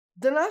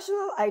The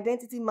National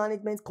Identity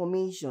Management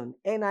Commission,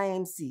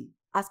 NIMC,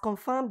 has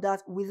confirmed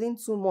that within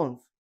 2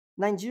 months,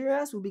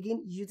 Nigerians will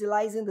begin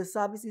utilizing the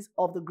services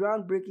of the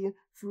groundbreaking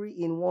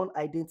 3-in-1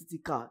 identity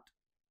card.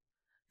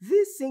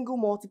 This single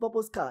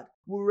multipurpose card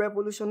will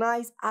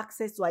revolutionize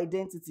access to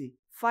identity,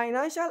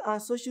 financial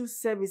and social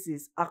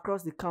services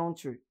across the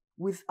country,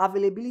 with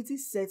availability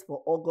set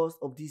for August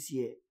of this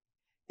year.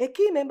 A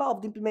key member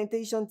of the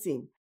implementation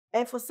team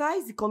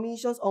emphasized the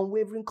Commission's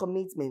unwavering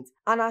commitment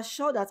and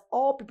assured that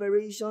all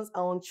preparations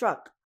are on track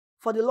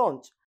for the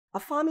launch,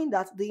 affirming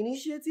that the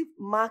initiative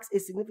marks a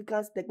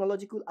significant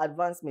technological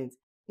advancement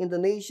in the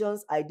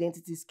nation's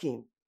identity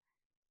scheme.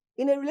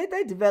 In a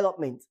related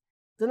development,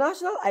 the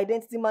National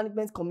Identity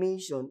Management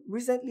Commission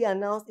recently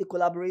announced a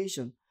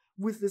collaboration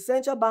with the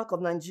Central Bank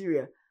of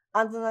Nigeria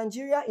and the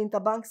Nigeria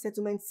Interbank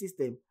Settlement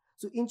System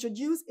to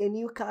introduce a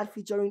new card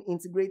featuring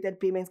integrated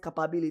payment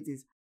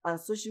capabilities and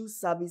social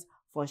service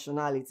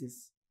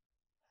functionalities.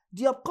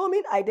 The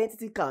upcoming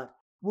identity card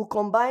will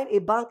combine a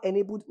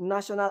bank-enabled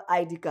national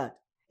ID card,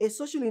 a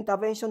social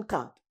intervention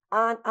card,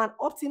 and an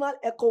optimal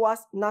ECOWAS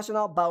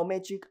national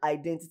biometric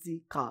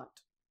identity card.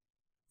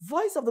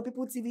 Voice of the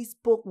People TV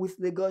spoke with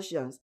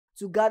Lagosians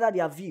to gather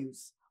their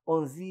views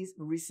on these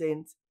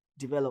recent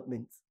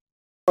developments.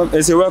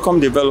 It's a welcome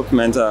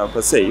development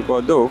per se,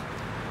 but though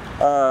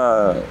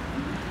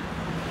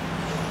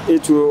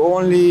it will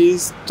only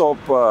stop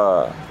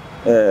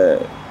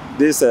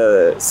this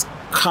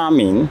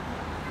scamming.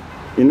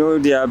 You know,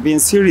 there have been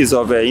series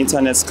of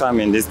internet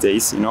scamming these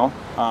days, you know,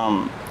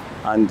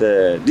 and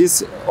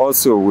this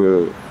also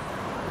will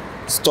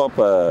stop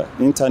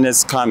internet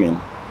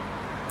scamming.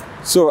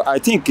 So I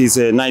think it's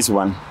a nice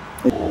one.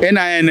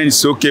 NIN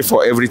is okay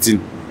for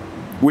everything.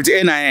 With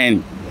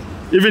NIN,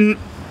 even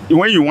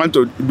when you want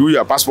to do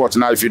your passport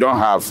now, if you don't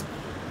have,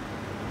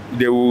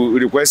 they will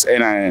request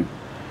NIN.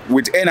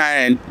 With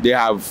NIN, they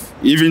have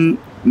even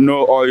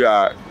know all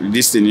your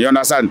this thing. You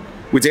understand?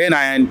 With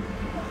NIN,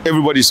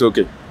 everybody's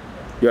okay.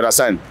 You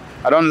understand?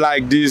 I don't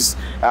like this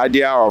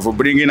idea of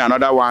bringing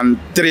another one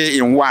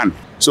 3-in-1.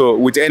 So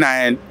with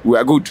NIN, we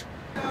are good.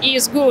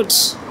 It's good.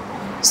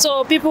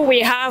 So people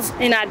will have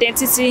an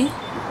identity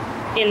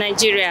in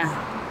Nigeria.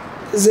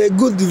 It's a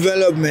good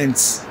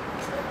development.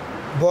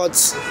 But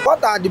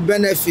what are the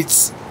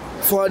benefits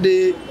for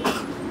the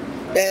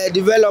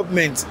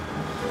development?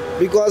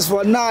 Because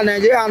for now,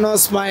 Nigeria are not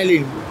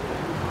smiling.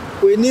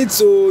 We need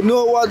to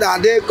know what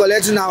are they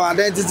collecting our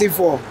identity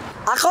for.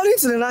 According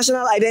to the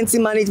National Identity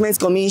Management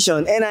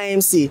Commission,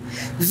 NIMC,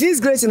 this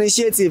great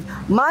initiative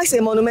marks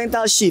a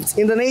monumental shift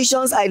in the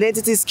nation's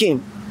identity scheme.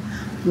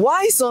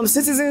 While some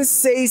citizens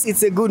say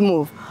it's a good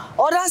move,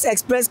 others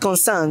express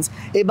concerns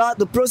about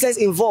the process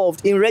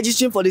involved in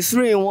registering for the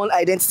 3-in-1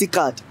 identity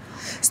card.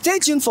 Stay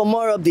tuned for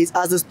more updates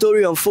as the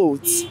story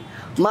unfolds.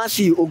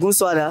 Matthew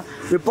Ogunswada,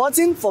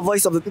 reporting for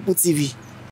Voice of the People TV.